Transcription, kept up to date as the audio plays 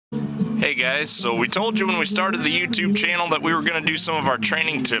guys, so we told you when we started the YouTube channel that we were going to do some of our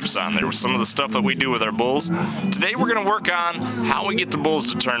training tips on there, some of the stuff that we do with our bulls. Today we're going to work on how we get the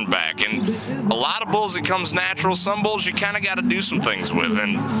bulls to turn back, and a lot of bulls it comes natural. Some bulls you kind of got to do some things with,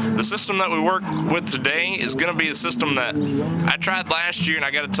 and the system that we work with today is going to be a system that I tried last year, and I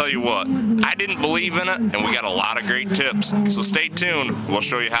got to tell you what, I didn't believe in it, and we got a lot of great tips, so stay tuned. We'll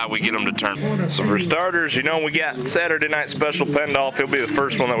show you how we get them to turn. So for starters, you know, we got Saturday Night Special penned off. He'll be the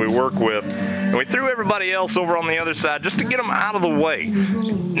first one that we work with, and we threw everybody else over on the other side just to get them out of the way.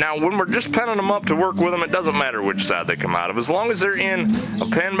 Now when we're just penning them up to work with them, it doesn't matter which side they come out of, as long as they're in a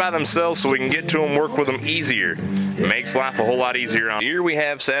pen by themselves so we can get to them, work with them easier. It makes life a whole lot easier. Here we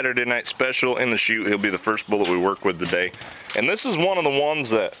have Saturday Night Special in the chute. He'll be the first bull that we work with today, and this is one of the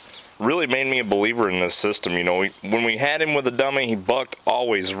ones that really made me a believer in this system. You know, when we had him with a dummy, he bucked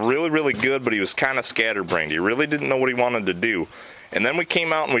always really good, but he was kind of scatterbrained. He really didn't know what he wanted to do. And then we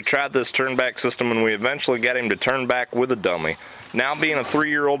came out and we tried this turn back system, and we eventually got him to turn back with a dummy. Now being a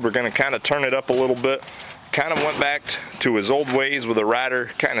 3-year-old, we're going to kind of turn it up a little bit. Kind of went back to his old ways with a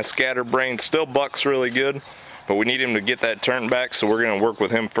rider, kind of scatterbrained, still bucks really good, but we need him to get that turn back, so we're going to work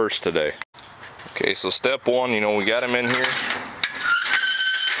with him first today. Okay, so step one, you know, we got him in here.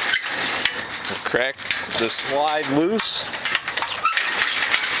 We'll crack the slide loose.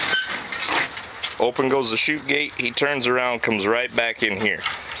 Open goes the chute gate, he turns around, comes right back in here.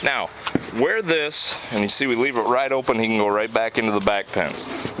 Now, where this, and you see we leave it right open, he can go right back into the back pens.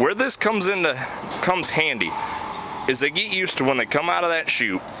 Where this comes handy is they get used to when they come out of that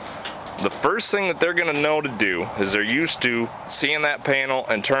chute, the first thing that they're gonna know to do is they're used to seeing that panel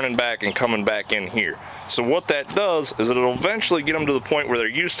and turning back and coming back in here. So what that does is it'll eventually get them to the point where they're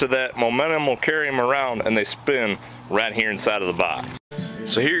used to that, momentum will carry them around, and they spin right here inside of the box.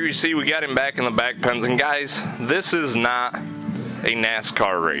 So here you see we got him back in the back pens, and guys, this is not a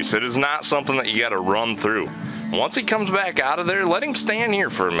NASCAR race. It is not something that you got to run through. Once he comes back out of there, let him stand here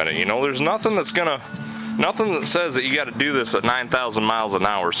for a minute. You know, there's nothing that says that you got to do this at 9,000 miles an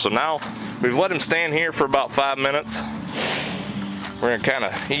hour. So now we've let him stand here for about 5 minutes. We're gonna kind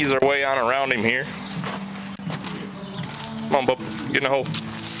of ease our way on around him here. Come on, bub, get in the hole.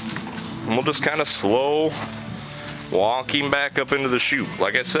 And we'll just kind of slow walk him back up into the chute.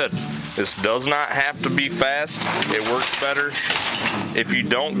 Like I said, this does not have to be fast. It works better if you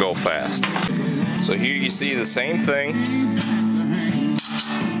don't go fast. So here you see the same thing.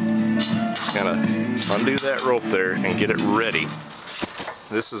 Just kind of undo that rope there and get it ready.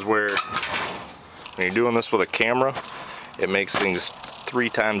 This is where, when you're doing this with a camera, it makes things 3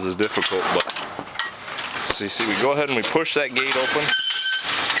 times as difficult. But so you see, we go ahead and we push that gate open.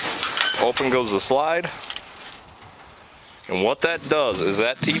 Open goes the slide. And what that does is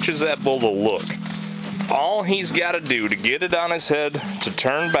that teaches that bull to look. All he's got to do to get it on his head to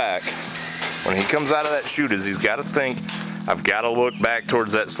turn back when he comes out of that chute is he's got to think, I've got to look back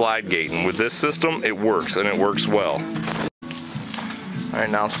towards that slide gate. And with this system, it works, and it works well. Alright,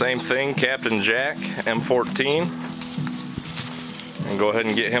 now same thing, Captain Jack, M14. And go ahead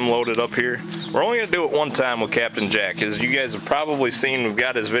and get him loaded up here. We're only going to do it one time with Captain Jack. As you guys have probably seen, we've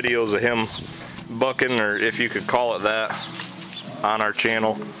got his videos of him bucking, or if you could call it that, on our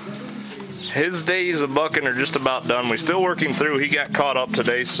channel. His days of bucking are just about done. We still work him through. He got caught up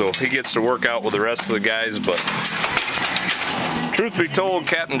today, so he gets to work out with the rest of the guys, but truth be told,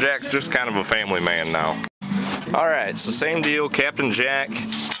 Captain Jack's just kind of a family man now. Alright, so same deal, Captain Jack.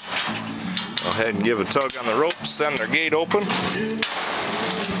 Go ahead and give a tug on the rope, send our gate open.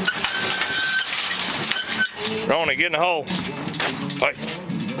 Ronnie, get in the hole. Bye.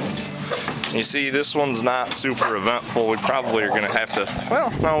 You see, this one's not super eventful. We probably are going to have to,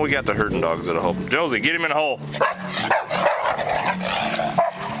 well, no, we got the herding dogs that'll help. Josie, get him in the hole.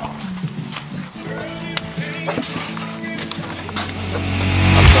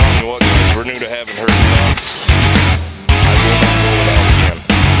 I'm telling you what, guys, we're new to having herding dogs. I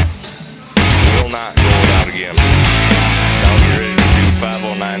will not go without again. Now we're ready to do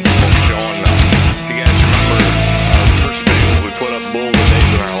 509 smoke showing. If you guys remember our first video that we put up, Bull the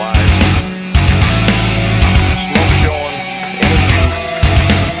Days in Our Lives. Smoke showing in a chute.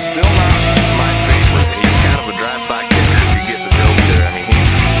 Still not my favorite. He's kind of a drive-by kicker if you get the joke there. I mean,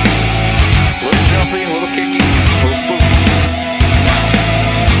 he's a little jumpy, a little kicky, a little spooky. Now,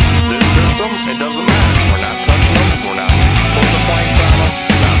 this system, it doesn't matter.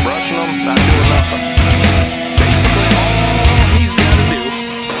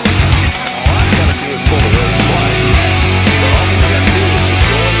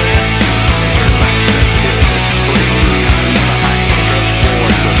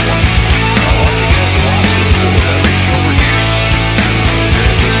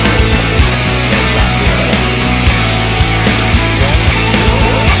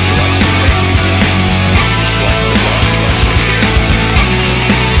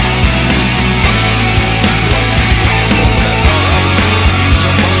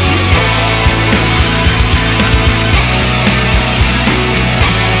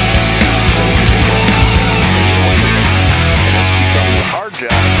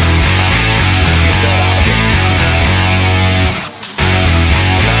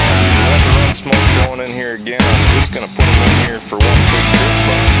 just going to put them in here for one quick trip,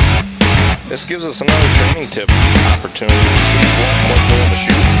 but this gives us another training tip opportunity to see one more bull in the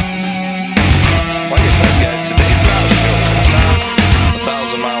chute. Like I said, guys, today's not a show. It's not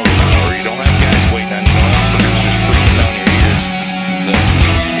 1,000 miles an hour. You don't have guys waiting on you. You don't have producers screaming down your ears that,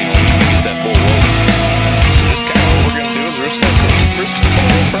 you know, you get that bull loaded. So just kind of what we're going to do is we're just going to put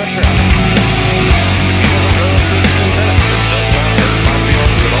a little pressure on it. If he doesn't go in 15 minutes, it does not hurt my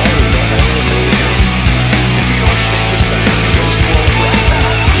feelings at all. We don't have anything to do. If you don't take the time to go slow right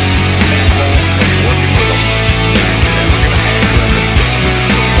now, and when you're working with them, you're never going to hammer them to dangerous,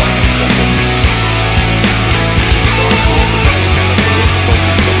 plain and simple. So it's cool because I kind of some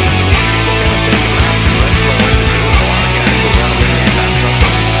difficulties coming into this. People kind of take them out and that's the way to do it. A lot of guys will run them in here and not touch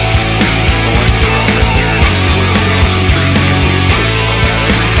them. They'll like to run them in here and where the wheels and trees get used to. Not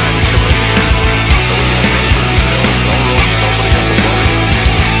every time you come in here, nobody has neighbors, there's no ropes, nobody has a buddy.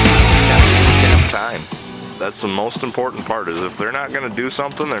 Just kind of handicap time. That's the most important part, is if they're not going to do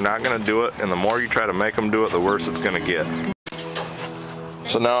something, they're not going to do it, and the more you try to make them do it, the worse it's going to get.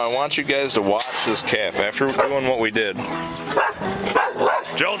 So now I want you guys to watch this calf after doing what we did.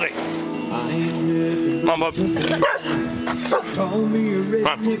 Josie! Come on, bub. Come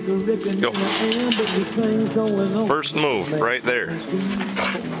on. Go. First move, right there.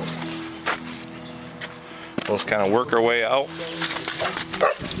 Let's kind of work our way out.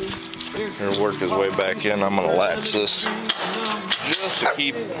 He'll work his way back in. I'm going to latch this just to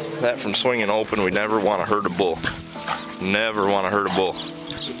keep that from swinging open. We never want to hurt a bull. Never want to hurt a bull.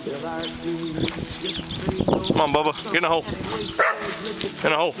 Come on, Bubba. Get in the hole. Get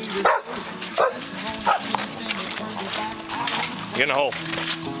in the hole. Get in the hole.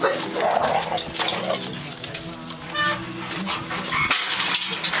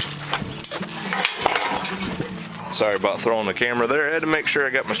 Sorry about throwing the camera there. I had to make sure I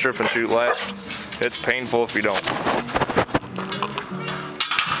got my strip and shoot latched. It's painful if you don't.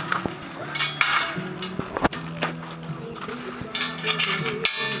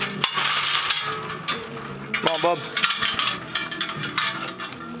 Come on, bub.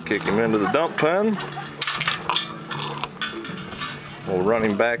 Kick him into the dump pen. We'll run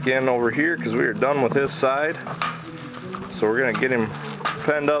him back in over here because we are done with his side. So we're going to get him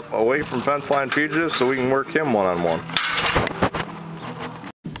penned up away from fence line fugitives so we can work him one-on-one.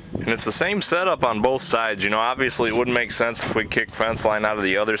 And it's the same setup on both sides. You know, obviously it wouldn't make sense if we kicked fence line out of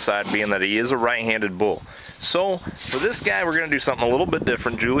the other side, being that he is a right-handed bull. So for this guy, we're going to do something a little bit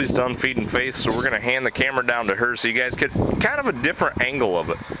different. Julie's done feeding Faith, so we're going to hand the camera down to her so you guys get kind of a different angle of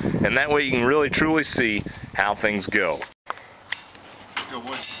it. And that way you can really truly see how things go. Let's go,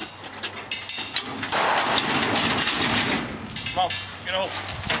 boys. Come on, get over.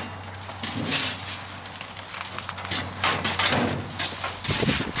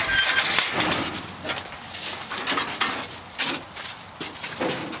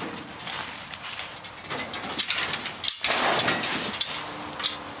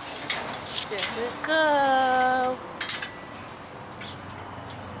 There we go.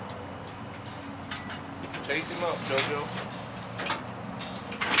 Chase him up, JoJo.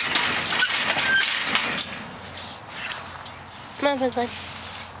 Come on, Fence Line.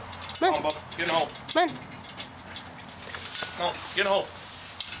 Come on. Bub. Get in the hole. Come on. Come on, get in the hole.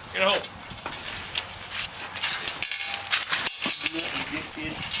 Get in the hole. Come on.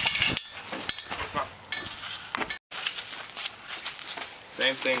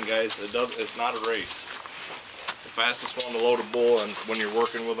 Same thing, guys. It's not a race. The fastest one to load a bull, and when you're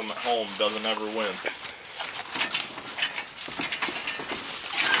working with them at home, doesn't ever win.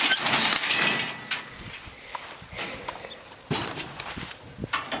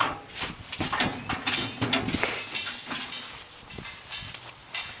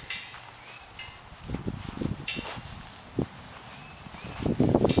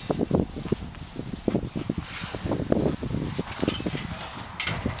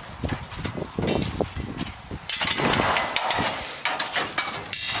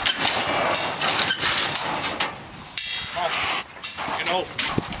 No.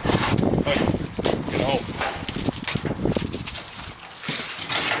 Hey, get home.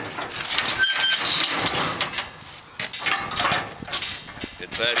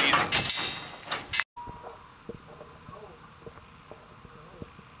 It's that easy.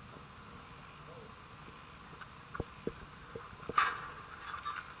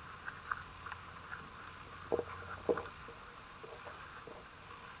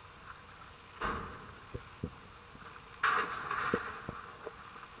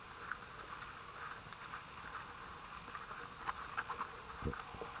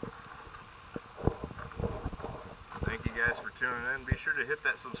 Thank you guys for tuning in. Be sure to hit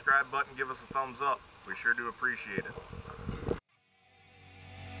that subscribe button, give us a thumbs up. We sure do appreciate it.